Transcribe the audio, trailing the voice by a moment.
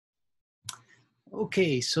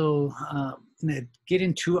Okay, so I'm gonna get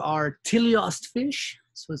into our Teleost fish.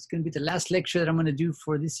 So it's gonna be the last lecture that I'm gonna do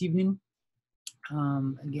for this evening.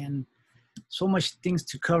 Again, so much things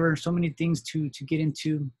to cover, so many things to get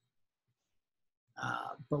into.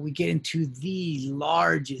 But we get into the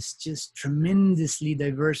largest, just tremendously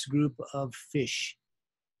diverse group of fish.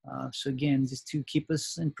 So again, just to keep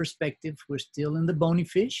us in perspective, we're still in the bony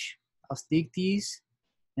fish, Osteichthyes,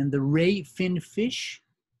 and the ray fin fish,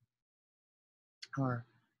 or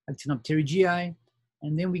Actinopterygii,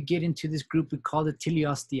 and then we get into this group we call the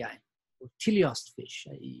Teleostii, or Teleost fish.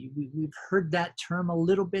 We've heard that term a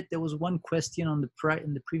little bit. There was one question on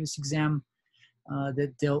in the previous exam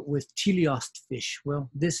that dealt with Teleost fish. Well,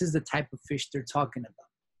 this is the type of fish they're talking about.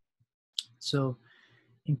 So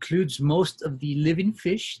includes most of the living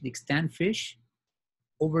fish, the extant fish.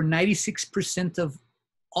 Over 96% of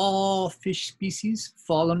all fish species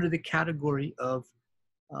fall under the category of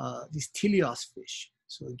these Teleost fish.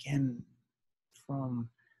 So again, from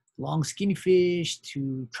long skinny fish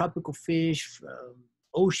to tropical fish,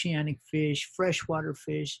 oceanic fish, freshwater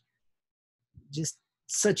fish, just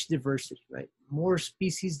such diversity, right? More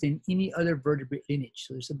species than any other vertebrate lineage.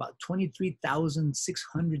 So there's about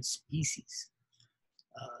 23,600 species.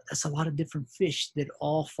 That's a lot of different fish that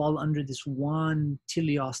all fall under this one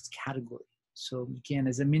Teleost category. So again,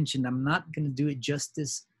 as I mentioned, I'm not going to do it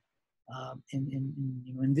justice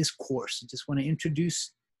in this course. I just want to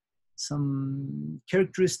introduce some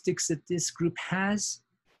characteristics that this group has.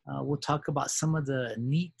 We'll talk about some of the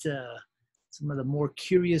neat, some of the more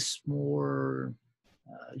curious, more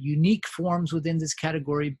unique forms within this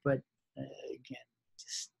category. But again,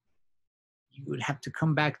 just you would have to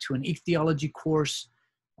come back to an ichthyology course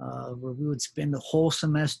where we would spend the whole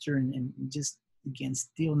semester and just, again,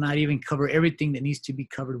 still not even cover everything that needs to be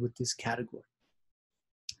covered with this category.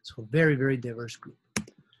 So very, very diverse group.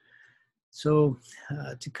 So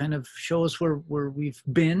to kind of show us where we've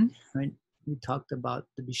been, right? We talked about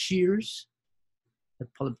the Bashirs, the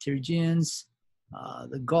Polypterygians,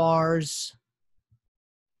 the Gars,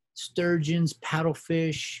 sturgeons,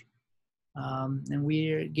 paddlefish, and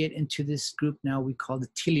we get into this group now we call the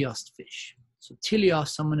Teleost fish. So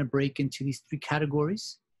Teleost, I'm going to break into these three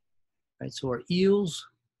categories, right? So our eels,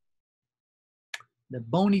 the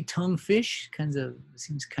bony tongue fish,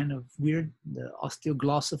 seems kind of weird, the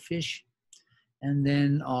osteoglossa fish, and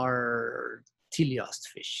then our Teleost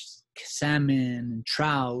fish, salmon and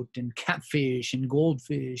trout and catfish and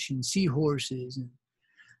goldfish and seahorses and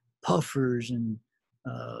puffers and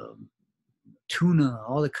tuna,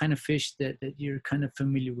 all the kind of fish that you're kind of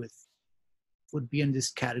familiar with would be in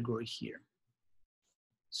this category here.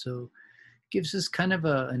 So gives us kind of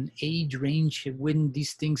an age range when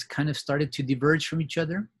these things kind of started to diverge from each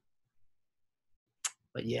other.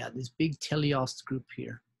 But yeah, this big Teleost group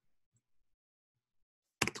here.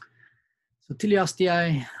 So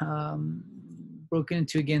Teleostii broken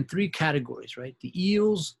into, again, three categories, right? The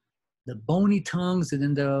eels, the bony tongues, and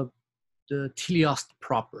then the Teleost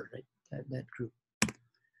proper, right? That group.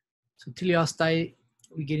 So Teleostii,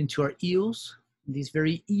 we get into our eels, these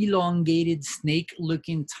very elongated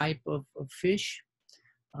snake-looking type of fish,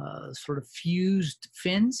 sort of fused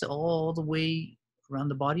fins all the way around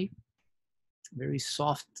the body. Very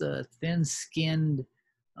soft, thin-skinned,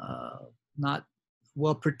 not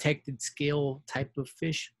well-protected scale type of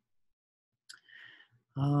fish.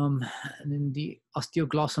 And then the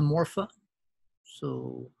osteoglossomorpha.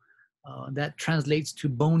 So that translates to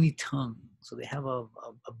bony tongue. So they have a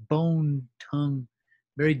bone tongue,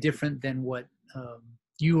 very different than what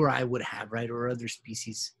you or I would have, right? Or other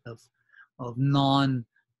species of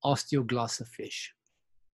non-osteoglossa fish.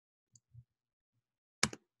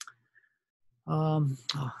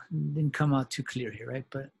 Didn't come out too clear here, right?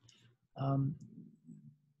 But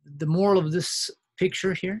the moral of this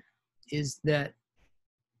picture here is that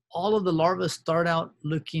all of the larvae start out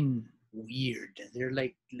looking weird. They're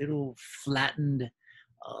like little flattened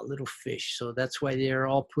little fish. So that's why they're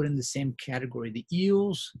all put in the same category. The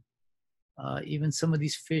eels, even some of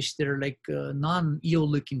these fish that are like non-eel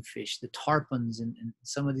looking fish, the tarpons and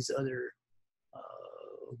some of these other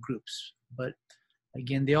groups. But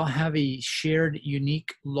again, they all have a shared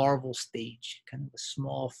unique larval stage, kind of a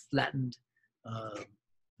small flattened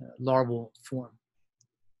larval form.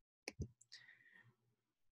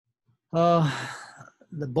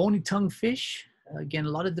 The bony tongue fish, again, a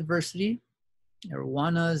lot of diversity.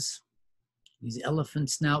 Arowanas, these elephant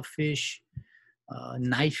snout fish,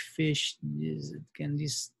 knife fish, again,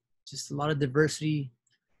 these just a lot of diversity.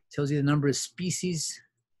 Tells you the number of species.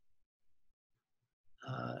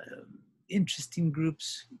 Interesting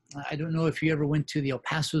groups. I don't know if you ever went to the El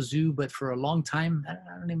Paso Zoo, but for a long time,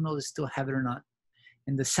 I don't even know if they still have it or not.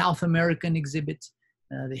 In the South American exhibit,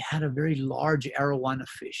 they had a very large arowana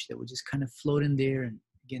fish that would just kind of float in there. And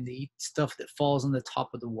again, they eat stuff that falls on the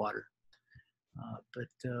top of the water.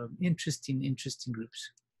 Interesting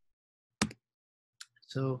groups.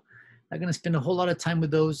 So I'm going to spend a whole lot of time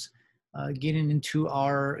with those, getting into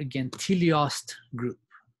our, again, Teleost group.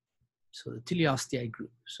 So the Teleostii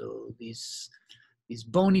group. So these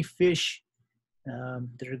bony fish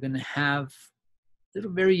that are going to have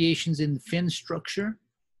little variations in the fin structure.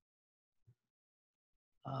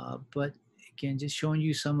 But again, just showing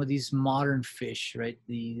you some of these modern fish, right?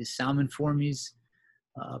 The salmon formies,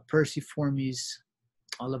 Perciformes,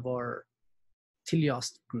 all of our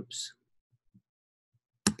Teleost groups.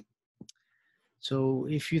 So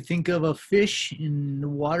if you think of a fish in the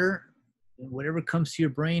water, whatever comes to your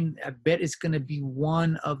brain, I bet it's going to be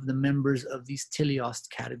one of the members of these Teleost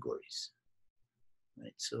categories.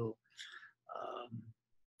 Right? So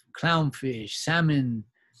clownfish, salmon,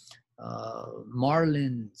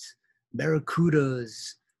 marlins,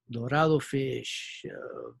 barracudas, dorado fish,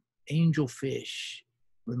 angelfish,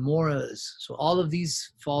 remoras. So all of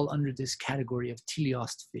these fall under this category of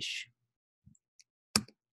Teleost fish.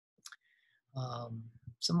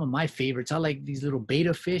 Some of my favorites, I like these little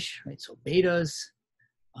beta fish, right? So betas,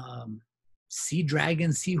 sea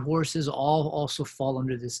dragons, seahorses, all also fall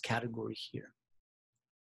under this category here.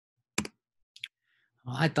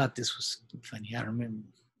 Well, I thought this was funny. I remember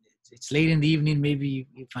it's late in the evening. Maybe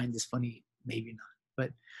you find this funny, maybe not.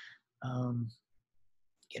 But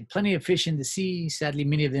again, plenty of fish in the sea. Sadly,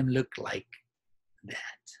 many of them look like that.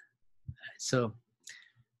 So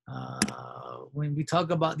when we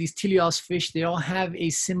talk about these Teleost fish, they all have a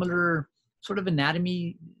similar sort of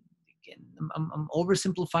anatomy. Again, I'm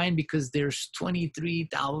oversimplifying because there's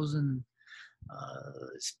 23,000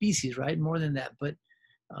 species, right? More than that, but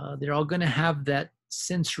they're all going to have that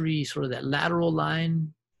sensory, sort of that lateral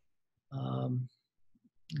line.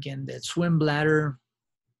 Again, that swim bladder.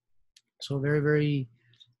 So very, very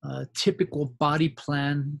typical body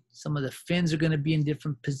plan. Some of the fins are going to be in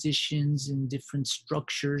different positions and different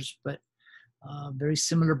structures, but very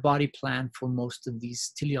similar body plan for most of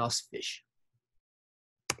these Teleost fish.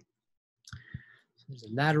 So there's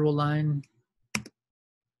a lateral line.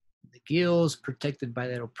 The gills protected by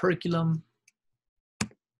that operculum.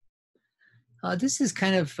 This is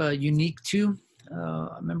kind of unique too.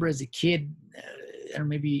 I remember as a kid, or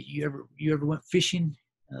maybe you ever went fishing.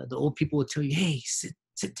 The old people would tell you, "Hey, sit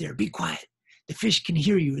there, be quiet. The fish can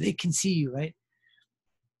hear you, they can see you," right?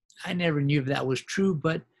 I never knew if that was true,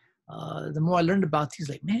 but the more I learned about these,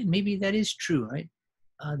 like, man, maybe that is true, right?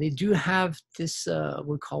 They do have this what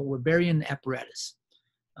we call Weberian apparatus.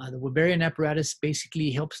 The Weberian apparatus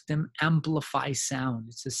basically helps them amplify sound.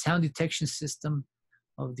 It's a sound detection system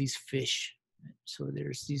of these fish. So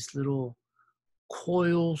there's these little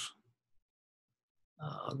coils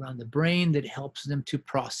around the brain that helps them to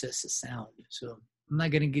process the sound. So I'm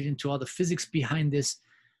not going to get into all the physics behind this,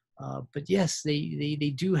 but yes,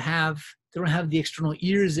 they do have, they don't have the external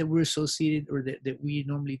ears that we're associated or that we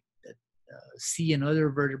normally see in other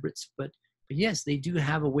vertebrates, but yes, they do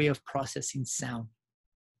have a way of processing sound.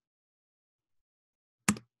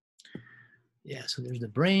 Yeah, so there's the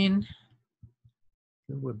brain,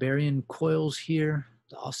 the Weberian coils here,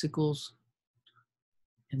 the ossicles,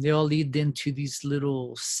 and they all lead then to these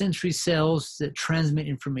little sensory cells that transmit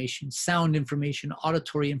information, sound information,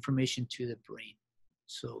 auditory information to the brain.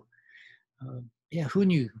 So yeah, who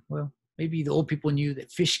knew? Well, maybe the old people knew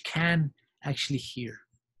that fish can actually hear.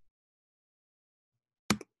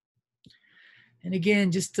 And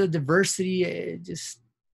again, just the diversity,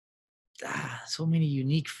 so many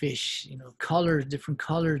unique fish, you know, colors,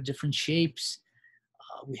 different shapes.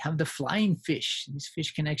 We have the flying fish. These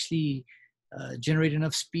fish can actually generate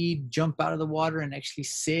enough speed, jump out of the water, and actually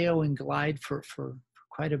sail and glide for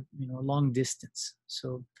quite a long distance.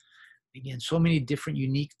 So again, so many different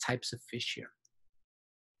unique types of fish here.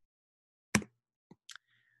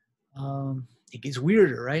 It gets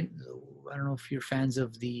weirder, right? I don't know if you're fans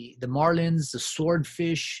of the marlins, the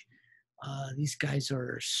swordfish. These guys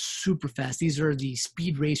are super fast. These are the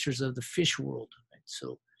speed racers of the fish world. Right?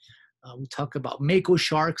 So we talk about mako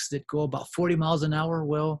sharks that go about 40 miles an hour.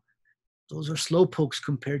 Well, those are slow pokes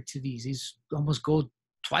compared to these. These almost go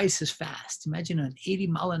twice as fast. Imagine an 80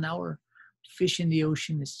 mile an hour fish in the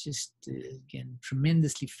ocean. It's just, again,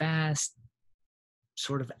 tremendously fast,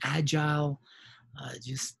 sort of agile,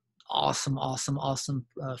 just awesome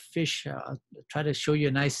fish. I'll try to show you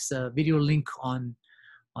a nice video link on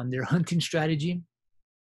their hunting strategy.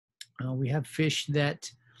 We have fish that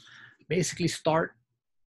basically start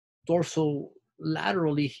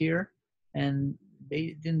dorsolaterally here, and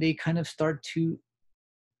they kind of start to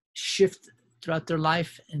shift throughout their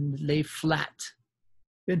life and lay flat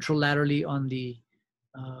ventrolaterally on the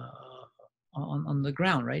on the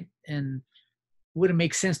ground, right? And wouldn't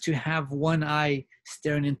make sense to have one eye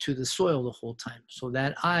staring into the soil the whole time. So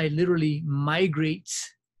that eye literally migrates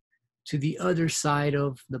to the other side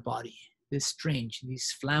of the body. It's strange.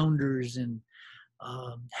 These flounders and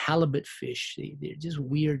halibut fish, they're just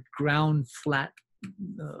weird ground flat,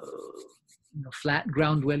 flat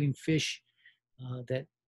ground dwelling fish that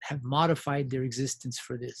have modified their existence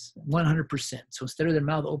for this 100%. So instead of their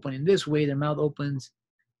mouth opening this way, their mouth opens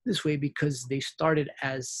this way because they started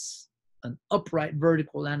as an upright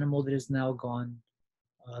vertical animal that has now gone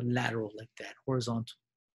lateral like that, horizontal.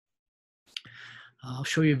 I'll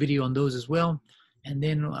show you a video on those as well. And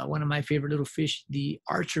then one of my favorite little fish, the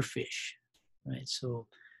archer fish, right? So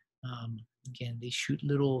again, they shoot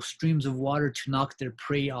little streams of water to knock their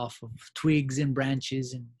prey off of twigs and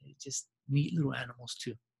branches, and just neat little animals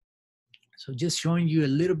too. So just showing you a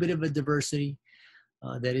little bit of a diversity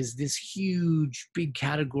that is this huge, big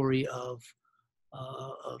category of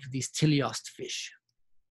these teleost fish.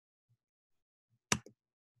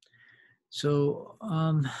 So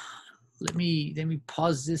let me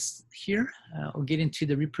pause this here. I'll get into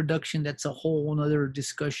the reproduction. That's a whole other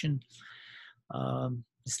discussion.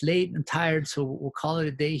 It's late and tired, so we'll call it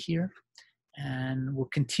a day here. And we'll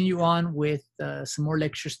continue on with some more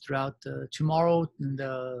lectures throughout tomorrow and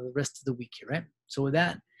the rest of the week here, right? So with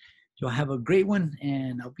that, you'll have a great one,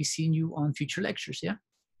 and I'll be seeing you on future lectures, yeah?